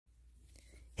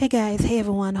Hey guys, hey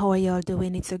everyone, how are y'all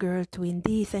doing? It's your girl Twin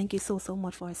D. Thank you so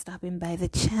much for stopping by the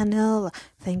channel.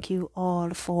 Thank you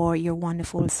all for your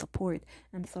wonderful support.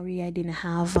 I'm sorry I didn't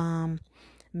have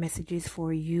messages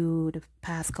for you the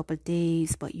past couple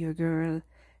days, but your girl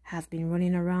has been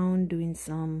running around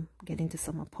getting to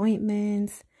some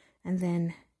appointments, and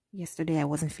then yesterday I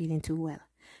wasn't feeling too well.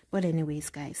 But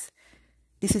anyways, guys,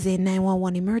 this is a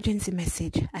 911 emergency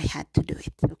message. I had to do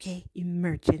it, okay?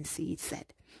 Emergency, it said.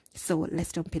 So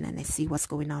let's jump in and let's see what's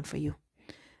going on for you.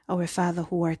 Our Father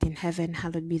who art in heaven,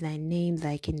 hallowed be thy name,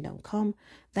 thy kingdom come.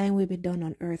 Thine will be done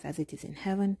on earth as it is in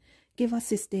heaven. Give us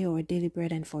this day our daily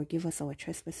bread and forgive us our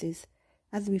trespasses,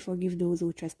 as we forgive those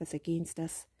who trespass against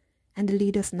us. And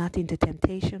lead us not into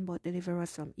temptation, but deliver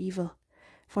us from evil.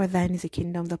 For thine is the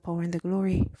kingdom, the power, and the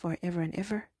glory, forever and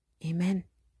ever. Amen.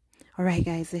 All right,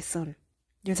 guys, listen.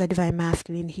 There's a divine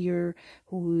masculine here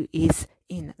who is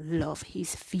in love.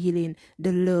 He's feeling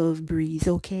the love breeze,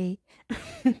 okay?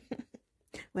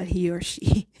 Well, he or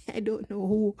she, I don't know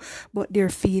who, but they're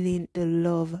feeling the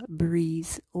love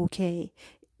breeze, okay?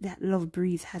 That love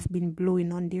breeze has been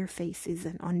blowing on their faces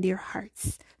and on their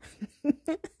hearts.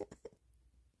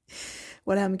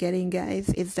 What I'm getting, guys,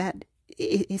 is that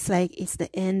it's like it's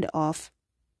the end of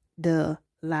the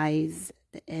lies,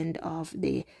 the end of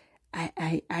the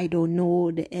I don't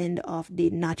know, the end of the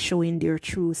not showing their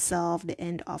true self, the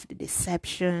end of the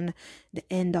deception, the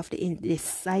end of the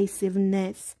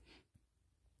indecisiveness.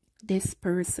 This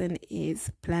person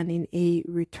is planning a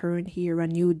return here. A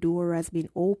new door has been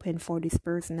opened for this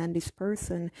person, and this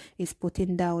person is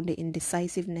putting down the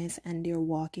indecisiveness and they're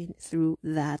walking through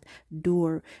that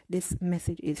door. This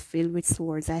message is filled with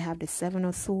swords. I have the 7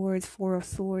 of swords, 4 of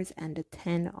swords, and the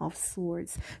 10 of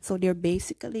swords. So they're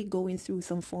basically going through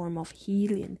some form of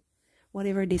healing.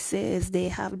 Whatever this is, they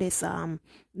have this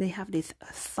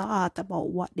thought about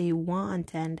what they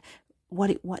want, and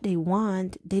what they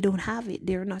want, they don't have it,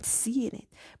 they're not seeing it.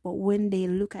 But when they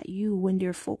look at you, when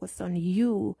they're focused on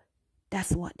you,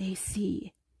 that's what they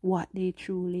see, what they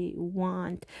truly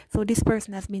want. So this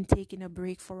person has been taking a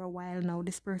break for a while now.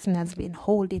 This person has been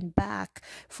holding back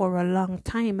for a long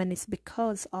time, and it's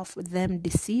because of them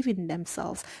deceiving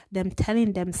themselves, them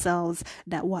telling themselves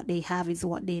that what they have is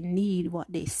what they need,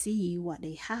 what they see, what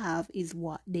they have is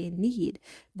what they need,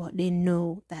 but they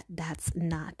know that that's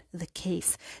not the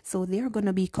case. So they're going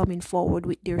to be coming forward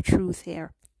with their truth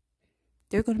here.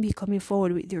 They're going to be coming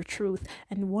forward with their truth.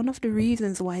 And one of the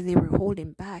reasons why they were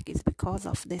holding back is because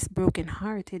of this broken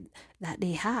heart that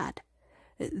they had.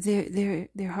 Their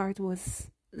heart was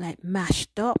like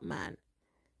mashed up, man.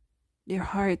 Their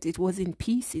heart, it was in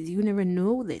pieces. You never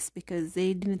know this because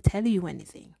they didn't tell you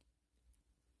anything.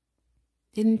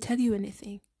 They didn't tell you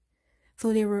anything.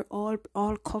 So they were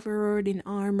all covered in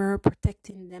armor,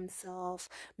 protecting themselves,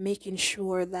 making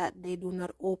sure that they do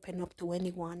not open up to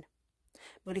anyone.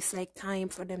 But it's like time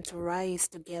for them to rise,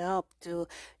 to get up, to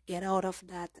get out of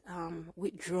that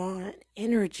withdrawn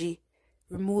energy,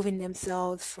 removing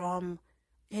themselves from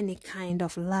any kind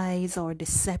of lies or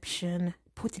deception,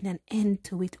 putting an end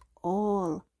to it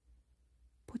all.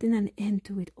 Putting an end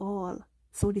to it all.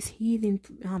 So this healing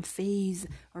phase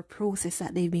or process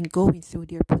that they've been going through,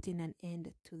 they're putting an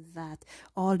end to that.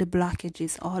 All the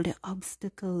blockages, all the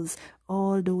obstacles,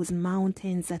 all those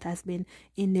mountains that has been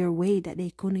in their way that they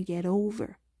couldn't get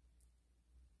over,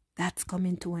 that's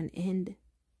coming to an end.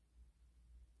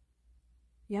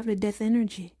 You have the death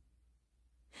energy.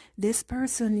 This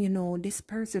person,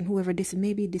 whoever this,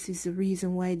 maybe this is the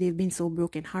reason why they've been so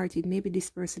brokenhearted. Maybe this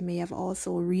person may have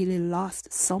also really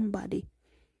lost somebody.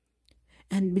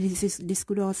 And this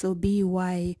could also be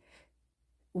why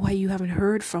you haven't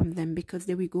heard from them, because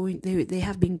they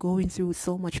have been going through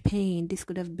so much pain. This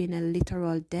could have been a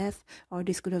literal death, or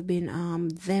this could have been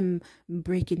them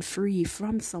breaking free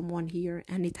from someone here,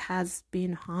 and it has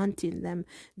been haunting them.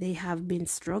 They have been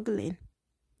struggling.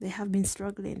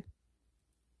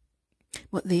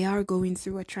 But they are going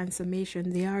through a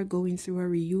transformation. They are going through a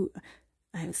reunion.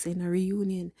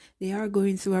 They are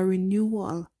going through a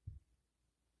renewal.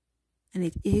 And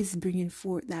it is bringing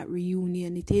forth that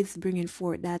reunion. It is bringing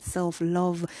forth that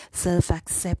self-love,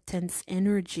 self-acceptance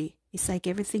energy. It's like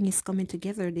everything is coming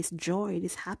together, this joy,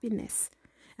 this happiness.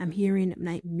 I'm hearing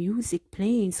like music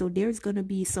playing. So there's going to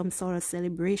be some sort of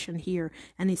celebration here.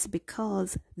 And it's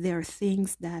because there are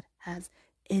things that has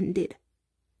ended.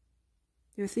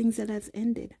 There are things that has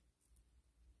ended.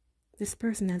 This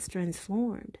person has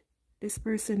transformed. This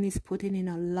person is putting in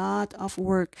a lot of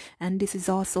work. And this is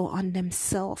also on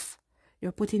themselves.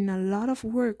 They're putting a lot of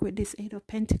work with this 8 of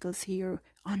Pentacles here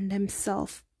on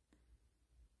themselves.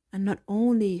 And not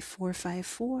only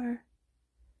 454.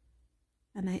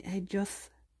 And I just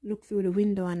looked through the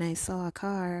window and I saw a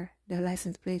car. The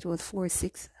license plate was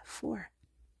 464.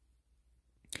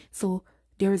 So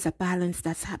there is a balance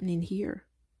that's happening here.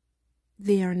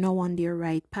 They are now on their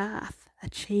right path. A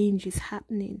change is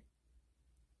happening.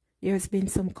 There's been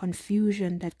some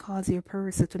confusion that caused your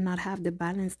person to not have the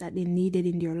balance that they needed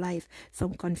in their life.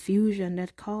 Some confusion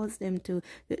that caused them to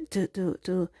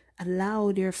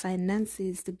allow their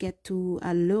finances to get to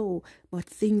a low. But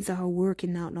things are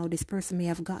working out now. This person may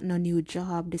have gotten a new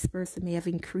job. This person may have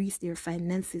increased their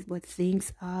finances. But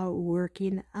things are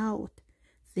working out.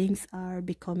 Things are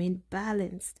becoming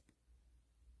balanced.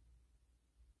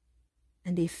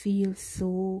 And they feel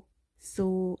so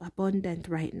abundant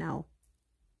right now.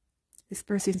 This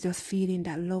person is just feeling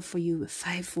that love for you.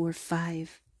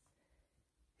 545.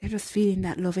 They're just feeling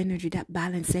that love energy, that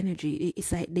balanced energy.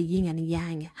 It's like the yin and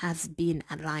yang has been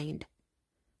aligned.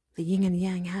 The yin and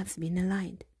yang has been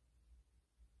aligned.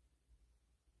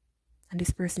 And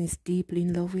this person is deeply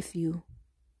in love with you.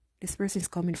 This person is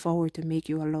coming forward to make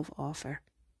you a love offer.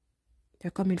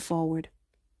 They're coming forward.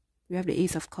 We have the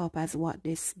Ace of Cups as what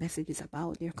this message is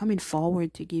about. They're coming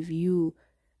forward to give you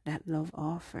that love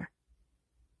offer.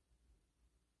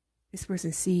 This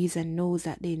person sees and knows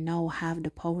that they now have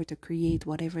the power to create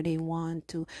whatever they want,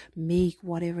 to make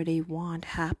whatever they want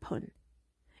happen.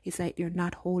 It's like they're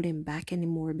not holding back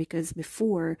anymore, because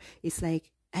before it's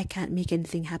like, I can't make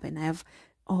anything happen. I have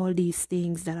all these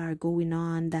things that are going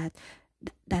on that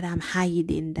I'm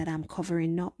hiding, that I'm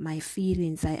covering up my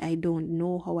feelings. I don't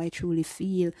know how I truly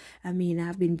feel. I mean,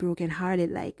 I've been brokenhearted.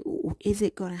 Like, is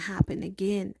it going to happen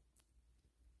again?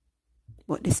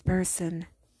 But this person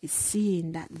is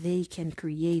seeing that they can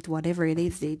create whatever it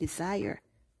is they desire.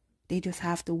 They just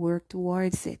have to work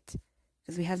towards it.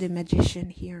 Because we have the Magician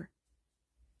here.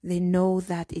 They know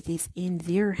that it is in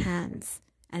their hands.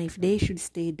 And if they should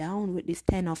stay down with this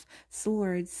 10 of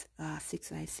Swords,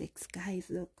 656,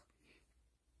 guys, look.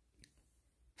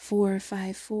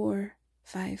 454,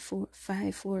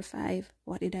 545.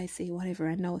 What did I say? Whatever.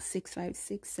 I know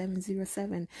 656,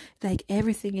 707. Like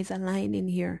everything is aligned in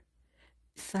here.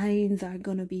 Signs are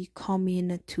going to be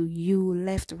coming to you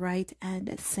left, right,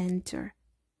 and center.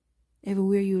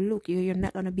 Everywhere you look, you're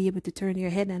not going to be able to turn your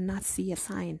head and not see a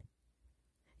sign.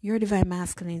 Your divine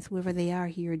masculines, whoever they are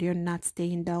here, they're not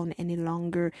staying down any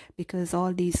longer, because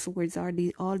all these swords,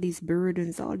 all these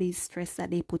burdens, all these stress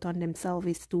that they put on themselves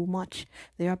is too much.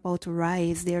 They're about to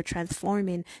rise, they're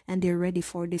transforming, and they're ready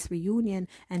for this reunion.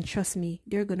 And trust me,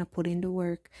 they're going to put in the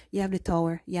work. You have the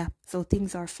Tower, yeah, so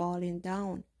things are falling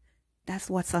down.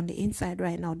 That's what's on the inside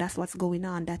right now. That's what's going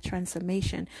on, that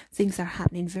transformation. Things are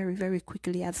happening very, very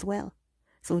quickly as well.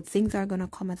 So things are going to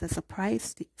come as a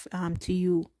surprise to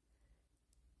you.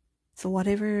 So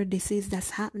whatever this is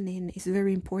that's happening is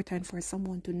very important for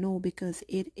someone to know, because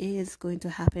it is going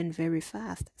to happen very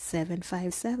fast.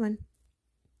 757.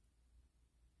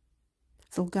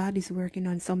 So God is working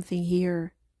on something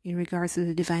here in regards to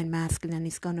the divine masculine, and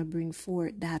it's going to bring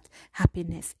forth that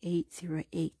happiness.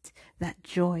 808. That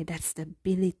joy, that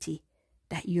stability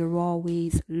that you're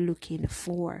always looking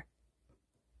for.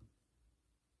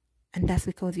 And that's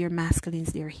because your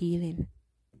masculines, they're healing.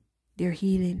 They're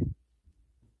healing.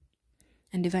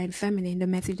 And divine feminine, the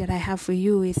message that I have for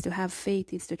you is to have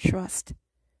faith, is to trust.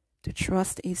 To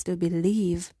trust is to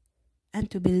believe, and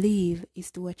to believe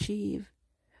is to achieve.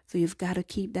 So you've got to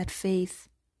keep that faith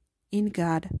in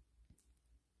God.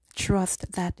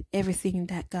 Trust that everything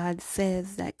that God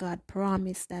says, that God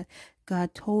promised, that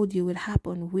God told you will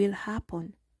happen, will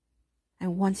happen.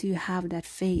 And once you have that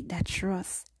faith, that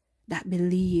trust, that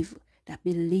belief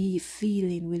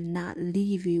feeling will not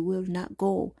leave you, will not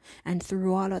go. And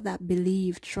through all of that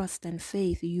belief, trust, and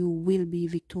faith, you will be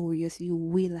victorious. You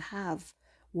will have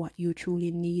what you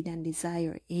truly need and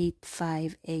desire.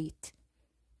 858.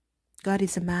 God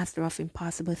is a master of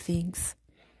impossible things.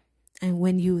 And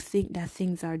when you think that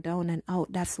things are down and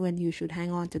out, that's when you should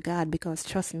hang on to God, because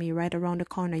trust me, right around the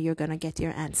corner, you're going to get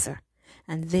your answer.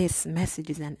 And this message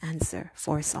is an answer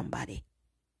for somebody.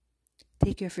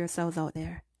 Take care of yourselves out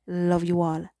there. Love you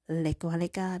all. Let go and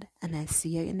let God. And I'll see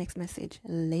you in the next message.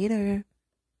 Later.